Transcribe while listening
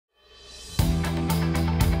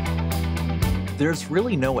There's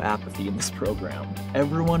really no apathy in this program.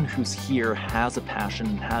 Everyone who's here has a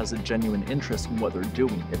passion, has a genuine interest in what they're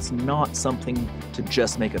doing. It's not something to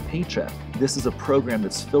just make a paycheck. This is a program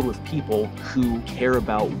that's filled with people who care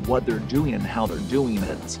about what they're doing and how they're doing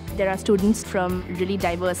it. There are students from really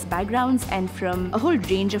diverse backgrounds and from a whole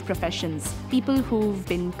range of professions. People who've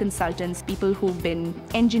been consultants, people who've been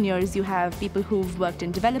engineers, you have people who've worked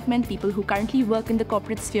in development, people who currently work in the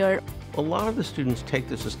corporate sphere. A lot of the students take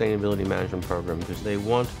the Sustainability Management program because they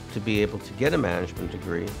want to be able to get a management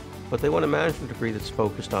degree, but they want a management degree that's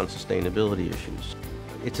focused on sustainability issues.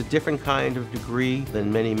 It's a different kind of degree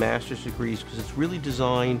than many master's degrees because it's really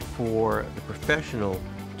designed for the professional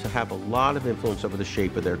to have a lot of influence over the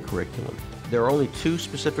shape of their curriculum. There are only two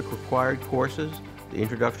specific required courses: the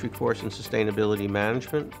introductory course in sustainability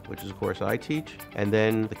management, which is a course I teach, and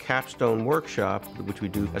then the capstone workshop, which we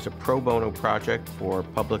do as a pro bono project for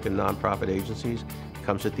public and nonprofit agencies,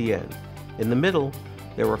 comes at the end. In the middle,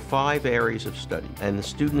 there are 5 areas of study, and the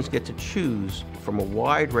students get to choose from a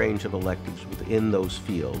wide range of electives within those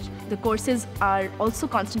fields. The courses are also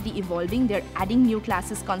constantly evolving. They're adding new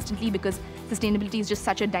classes constantly because sustainability is just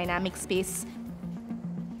such a dynamic space.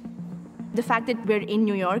 The fact that we're in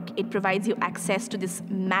New York, it provides you access to this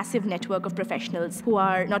massive network of professionals who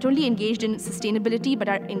are not only engaged in sustainability, but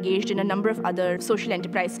are engaged in a number of other social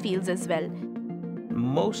enterprise fields as well.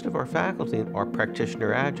 Most of our faculty are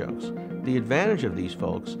practitioner adjuncts. The advantage of these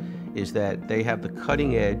folks is that they have the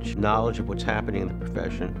cutting-edge knowledge of what's happening in the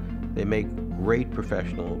profession. They make great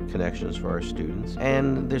professional connections for our students,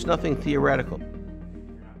 and there's nothing theoretical.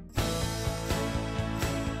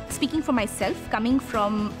 Speaking for myself, coming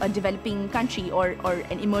from a developing country or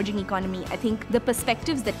an emerging economy, I think the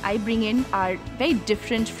perspectives that I bring in are very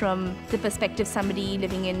different from the perspective somebody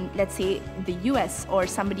living in, let's say, the US or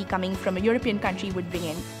somebody coming from a European country would bring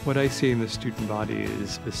in. What I see in the student body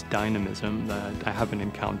is this dynamism that I haven't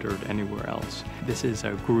encountered anywhere else. This is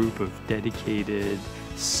a group of dedicated,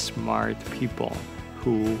 smart people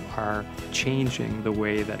who are changing the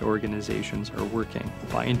way that organizations are working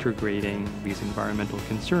by integrating these environmental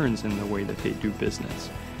concerns in the way that they do business.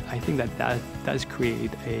 I think that does create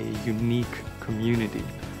a unique community.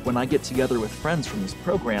 When I get together with friends from this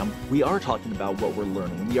program, we are talking about what we're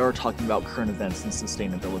learning. We are talking about current events and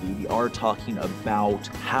sustainability. We are talking about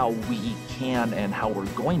how we can and how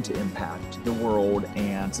we're going to impact the world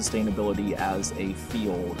and sustainability as a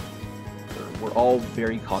field. We're all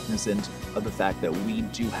very cognizant of the fact that we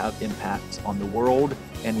do have impact on the world,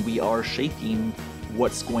 and we are shaping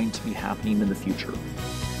what's going to be happening in the future.